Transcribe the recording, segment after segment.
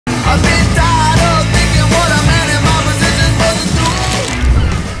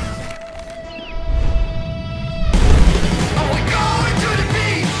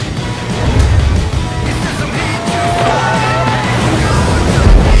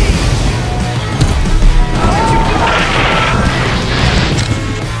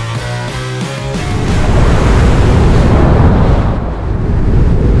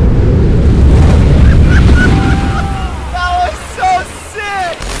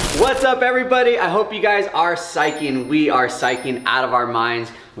What's up, everybody? I hope you guys are psyching. We are psyching out of our minds.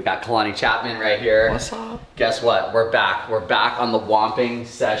 We got Kalani Chapman right here. What's up? Guess what? We're back. We're back on the womping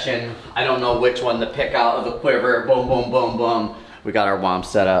session. I don't know which one to pick out of the quiver. Boom, boom, boom, boom. We got our womp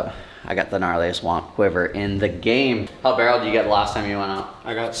set up. I got the gnarliest womp quiver in the game. How barreled did you get the last time you went out?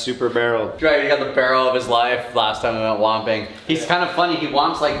 I got super barreled. Right, he got the barrel of his life last time we went womping. He's kind of funny. He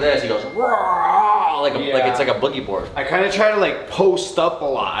womps like this. He goes, like it's like a boogie board. I kind of try to like post up a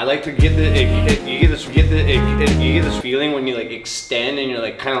lot. I like to get you get this feeling when you like extend and you're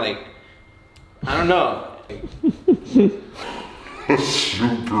like kind of like, I don't know.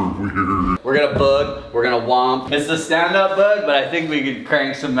 Super weird. We're gonna bug, we're gonna womp. It's the stand-up bug, but I think we could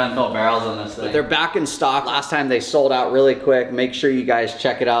crank some menthol barrels on this thing. But they're back in stock. Last time they sold out really quick. Make sure you guys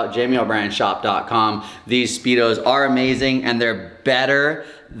check it out, JamieO'BrienShop.com. These Speedos are amazing and they're better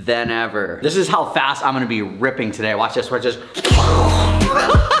than ever. This is how fast I'm gonna be ripping today. Watch this, we're just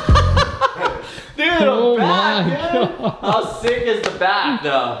dude, oh back, my dude. God. How sick is the back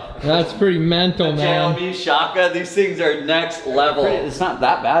though? That's pretty mental, man. JLB Shaka, these things are next level. It's not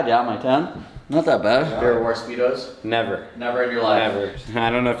that bad, yeah, my 10. Not that bad. You ever wore Speedos? Never. Never in your life? Never. I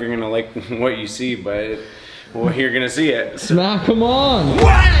don't know if you're gonna like what you see, but well, you're gonna see it. Smack them on.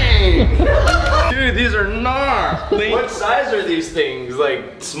 Wang! Dude, these are gnarly. What size are these things?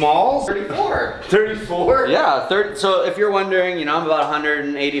 Like smalls? 34. 34? Yeah, so if you're wondering, you know, I'm about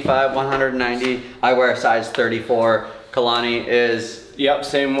 185, 190. I wear a size 34. Kalani is... Yep,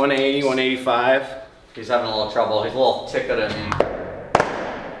 same 180, 185. He's having a little trouble. He's a little ticker at me.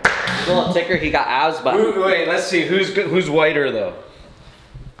 He's a little ticker, he got abs, but... Wait, let's see, who's whiter though?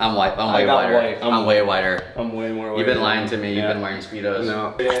 I'm white, I'm way whiter. White. I'm way whiter. I'm way more white. You've been lying to me, you've been wearing Speedos.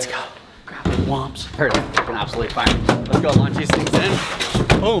 No. Let's go. Grab the womps. Heard it, freaking absolutely fine. Let's go, launch these things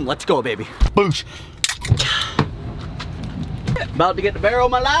in. Boom, let's go, baby. Boosh. About to get the barrel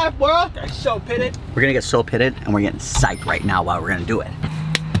of my life, bro. So pitted. We're gonna get so pitted, and we're getting psyched right now while we're gonna do it.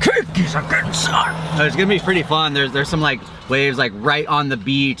 Cookies are getting psyched. It's gonna be pretty fun. There's some like waves like right on the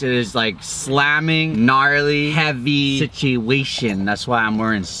beach. It is like slamming, gnarly, heavy situation. That's why I'm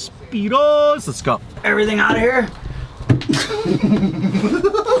wearing Speedos. Let's go. Everything out of here.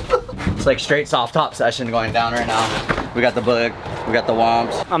 It's like straight soft top session going down right now. We got the bug, we got the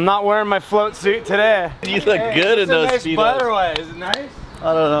womps. I'm not wearing my float suit today. You look good in those Speedos. Speedos. Is it nice?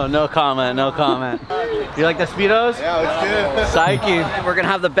 I don't know, no comment, no comment. You like the Speedos? Yeah, it's good. Psyche. We're gonna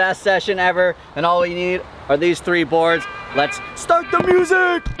have the best session ever, and all we need are these 3 boards. Let's start the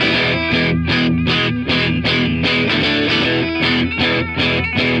music!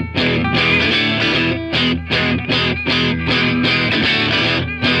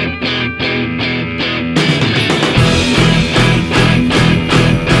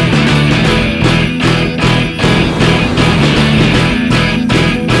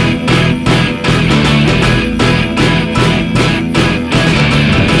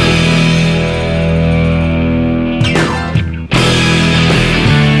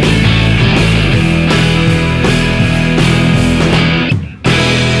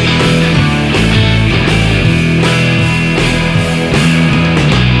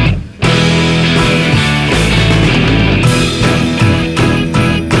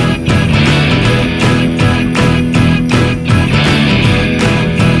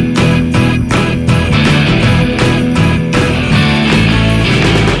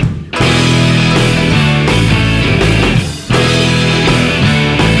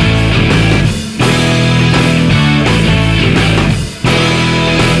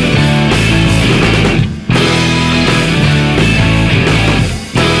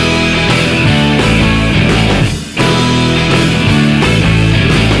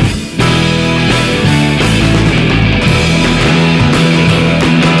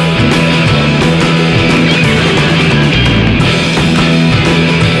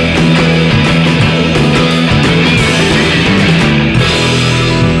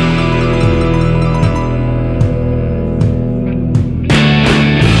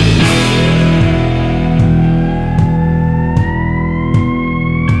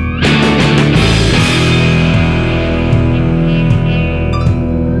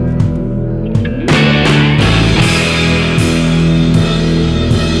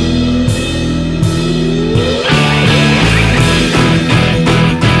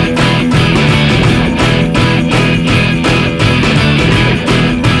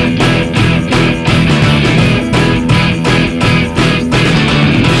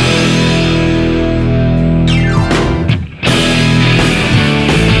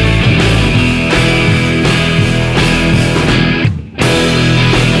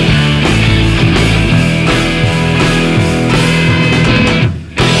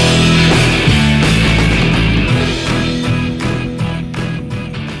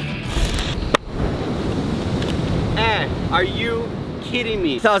 kidding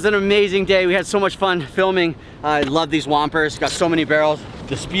me? That was an amazing day. We had so much fun filming. I love these Wampers. Got so many barrels.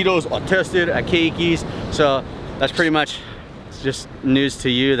 The Speedos are tested at Keikis. So that's pretty much just news to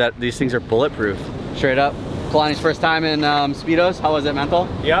you that these things are bulletproof. Straight up. Kalani's first time in Speedos. How was it, mental?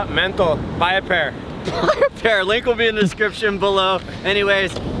 Yeah, mental. Buy a pair. Buy a pair. Link will be in the description below.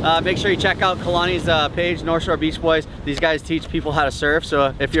 Anyways, make sure you check out Kalani's page, North Shore Beach Boys. These guys teach people how to surf.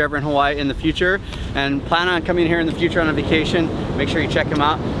 So if you're ever in Hawaii in the future and plan on coming here in the future on a vacation, make sure you check them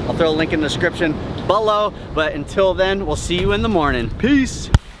out. I'll throw a link in the description below. But until then, we'll see you in the morning. Peace.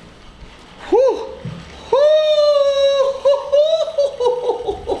 Whew.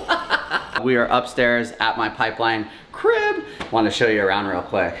 We are upstairs at my pipeline crib. Want to show you around real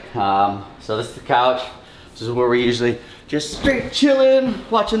quick. So this is the couch. This is where we usually just straight chilling,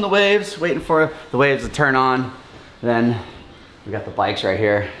 watching the waves, waiting for the waves to turn on. Then we got the bikes right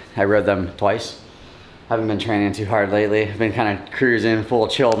here. I rode them twice. Haven't been training too hard lately. I've been kind of cruising full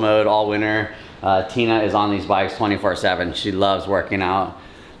chill mode all winter. Tina is on these bikes 24/7. She loves working out.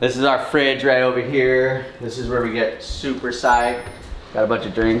 This is our fridge right over here. This is where we get super psyched. Got a bunch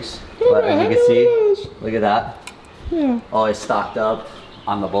of drinks, but as you can see, look at that. Yeah. Always stocked up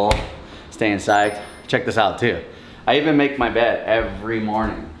on the bowl, staying psyched. Check this out too. I even make my bed every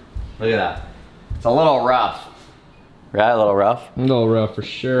morning. Look at that. It's a little rough. Right, a little rough? A little rough for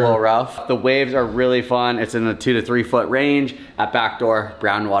sure. A little rough. The waves are really fun. It's in the 2 to 3 foot range at Backdoor,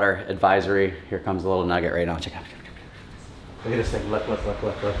 brown water advisory. Here comes a little nugget right now. Check out. Look at this thing, look.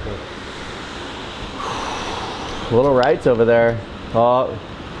 Little rights over there. Oh,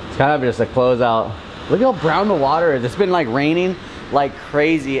 it's kind of just a closeout. Look how brown the water is. It's been like raining like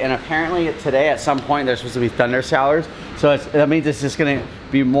crazy, and apparently today at some point there's supposed to be thunder showers. So that means it's just gonna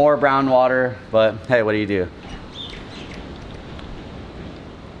be more brown water, but hey, what do you do?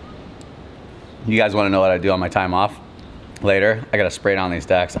 You guys wanna know what I do on my time off? Later, I gotta spray down these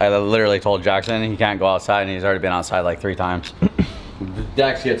decks. I literally told Jackson he can't go outside, and he's already been outside like 3 times. The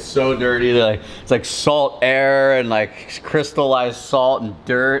decks get so dirty. It's like salt air and like crystallized salt and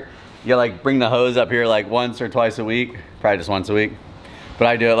dirt. You like bring the hose up here like once or twice a week, probably just once a week. But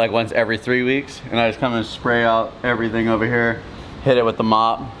I do it like once every 3 weeks, and I just come and spray out everything over here, hit it with the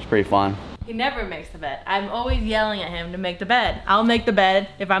mop. It's pretty fun. He never makes the bed. I'm always yelling at him to make the bed. I'll make the bed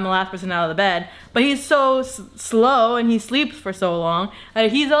if I'm the last person out of the bed, but he's so slow and he sleeps for so long.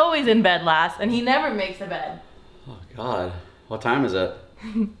 He's always in bed last, and he never makes the bed. Oh God. What time is it?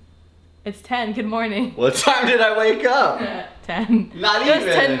 It's 10. Good morning. What time did I wake up? 10. Not just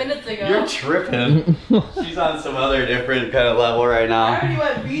even. 10 minutes ago. You're tripping. She's on some other different kind of level right now. I already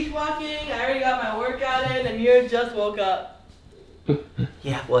went beach walking. I already got my workout in, and you just woke up.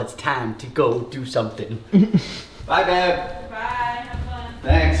 Yeah, well, it's time to go do something. Bye, babe. Bye. Have fun.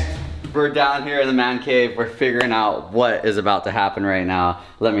 Thanks. We're down here in the man cave. We're figuring out what is about to happen right now.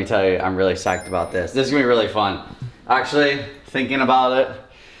 Let me tell you, I'm really psyched about this. This is gonna be really fun. Actually, thinking about it,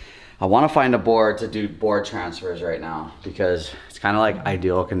 I want to find a board to do board transfers right now, because it's kind of like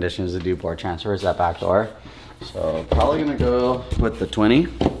ideal conditions to do board transfers at Backdoor. So probably gonna go with the 20,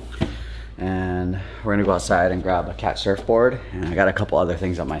 and we're gonna go outside and grab a cat surfboard, and I got a couple other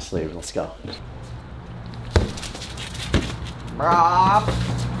things up my sleeve. Let's go.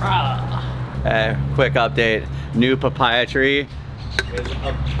 Hey, quick update. New papaya tree is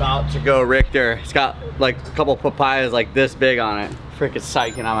about to go Richter. It's got like a couple papayas like this big on it. Freaking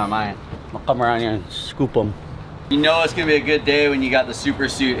psyching out my mind. I'll come around here and scoop them. You know it's gonna be a good day when you got the super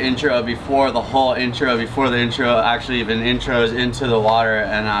suit intro before the whole intro, before the intro actually even intros into the water,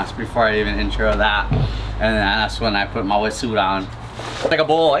 and that's before I even intro that. And then that's when I put my wetsuit on. Like a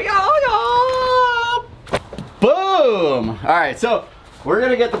bull, like, oh, boom! All right, so we're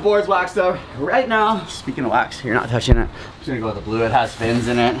gonna get the boards waxed up right now. Speaking of wax, you're not touching it. I'm just gonna go with the blue. It has fins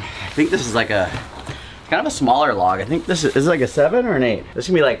in it. I think this is like a kind of a smaller log. I think this is like a 7 or an 8. This is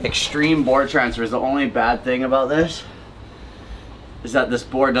gonna be like extreme board transfers. The only bad thing about this is that this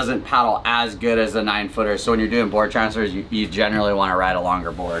board doesn't paddle as good as a 9-footer. So when you're doing board transfers, you generally want to ride a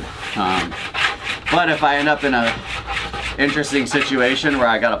longer board. But if I end up in a interesting situation where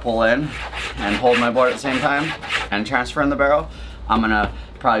I gotta pull in and hold my board at the same time and transfer in the barrel, I'm gonna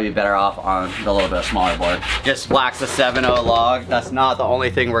probably be better off on the little bit smaller board. Just wax the 7.0 log. That's not the only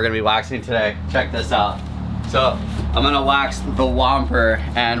thing we're gonna be waxing today. Check this out. So I'm gonna wax the Wamper,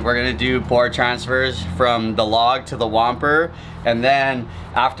 and we're gonna do board transfers from the log to the Wamper. And then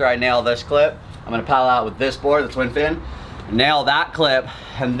after I nail this clip, I'm gonna paddle out with this board, the twin fin, nail that clip,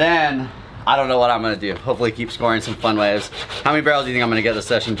 and then I don't know what I'm gonna do. Hopefully keep scoring some fun waves. How many barrels do you think I'm gonna get this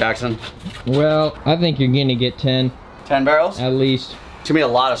session, Jackson? Well, I think you're gonna get 10. 10 barrels? At least. It's gonna be a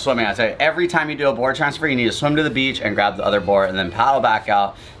lot of swimming, I tell you. Every time you do a board transfer, you need to swim to the beach and grab the other board and then paddle back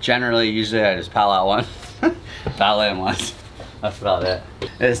out. Generally, usually I just paddle out one, paddle in once. That's about it.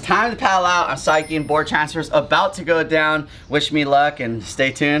 It's time to paddle out. I'm psyching. Board transfers about to go down. Wish me luck and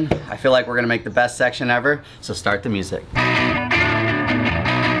stay tuned. I feel like we're gonna make the best section ever, so start the music.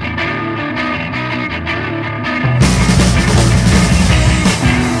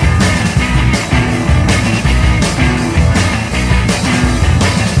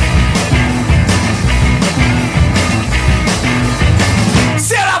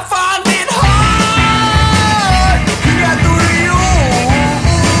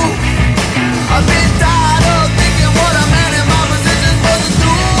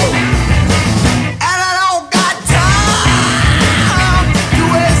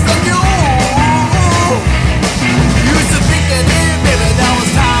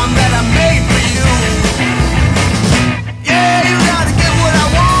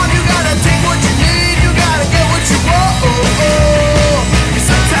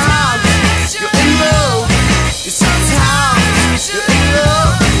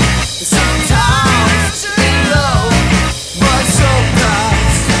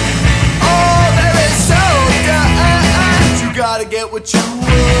 Get what you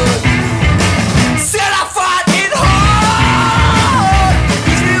want. Said I fought it hard.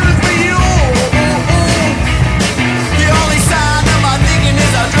 These feelings for you. The only sign of my thinking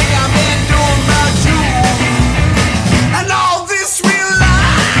is I drink I've been doing about you. And all this real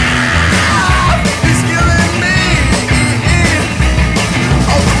life is killing me.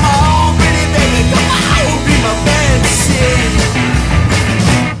 Oh, come on, pretty baby, come on, be my fantasy.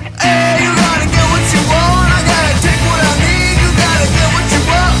 Hey, you gotta get what you want. I gotta take what I need.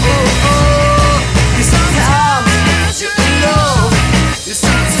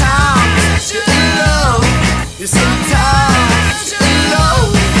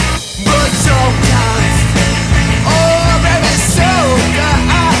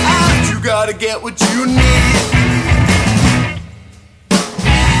 Get what you need.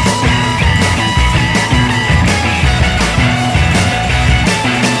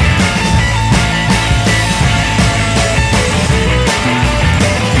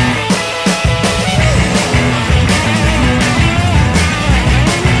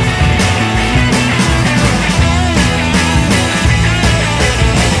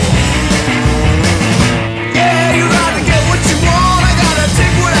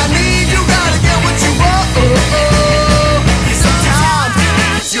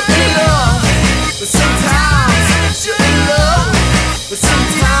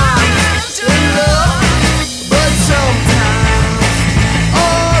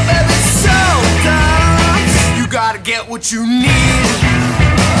 Get what you need.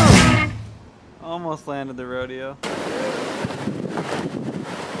 Almost landed the rodeo.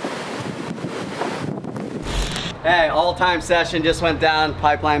 Hey, all-time session just went down.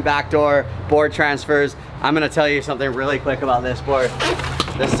 Pipeline backdoor, board transfers. I'm gonna tell you something really quick about this board.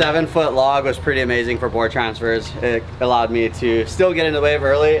 The 7-foot log was pretty amazing for board transfers. It allowed me to still get in the wave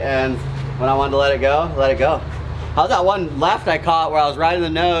early, and when I wanted to let it go, let it go. How's that one left I caught where I was right in the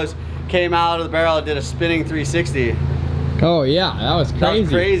nose, came out of the barrel and did a spinning 360. Oh yeah, that was crazy. That was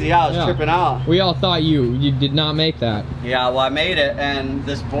crazy, yeah, I was tripping out. We all thought you did not make that. Yeah, well I made it, and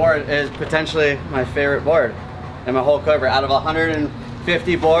this board is potentially my favorite board in my whole quiver. Out of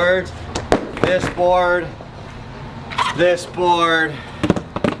 150 boards, this board,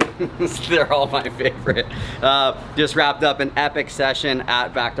 they're all my favorite. Just wrapped up an epic session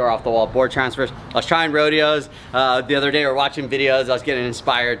at Backdoor Off the Wall board transfers. I was trying rodeos. The other day we were watching videos. I was getting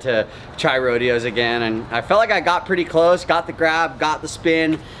inspired to try rodeos again, and I felt like I got pretty close, got the grab, got the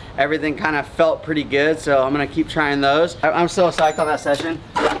spin. Everything kind of felt pretty good, so I'm gonna keep trying those. I'm so psyched on that session.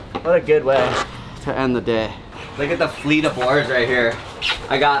 What a good way to end the day. Look at the fleet of boards right here.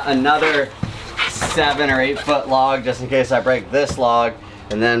 I got another 7 or 8 foot log just in case I break this log.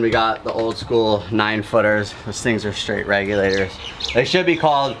 And then we got the old school 9-footers. Those things are straight regulators. They should be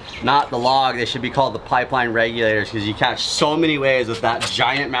called, not the log, they should be called the pipeline regulators, because you catch so many waves with that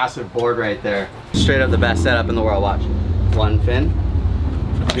giant massive board right there. Straight up the best setup in the world, watch. 1 fin,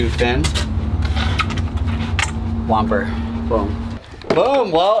 2 fin, whomper, boom.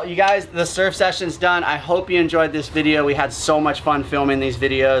 Boom, well, you guys, the surf session's done. I hope you enjoyed this video. We had so much fun filming these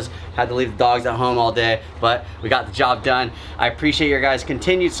videos. Had to leave the dogs at home all day, but we got the job done. I appreciate your guys'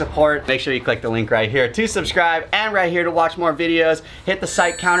 continued support. Make sure you click the link right here to subscribe and right here to watch more videos. Hit the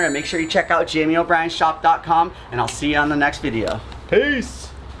site counter and make sure you check out JamieO'BrienShop.com, and I'll see you on the next video. Peace.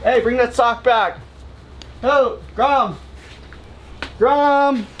 Hey, bring that sock back. Oh, Grom.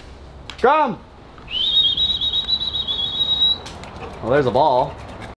 Grom. Grom. Well, there's a ball.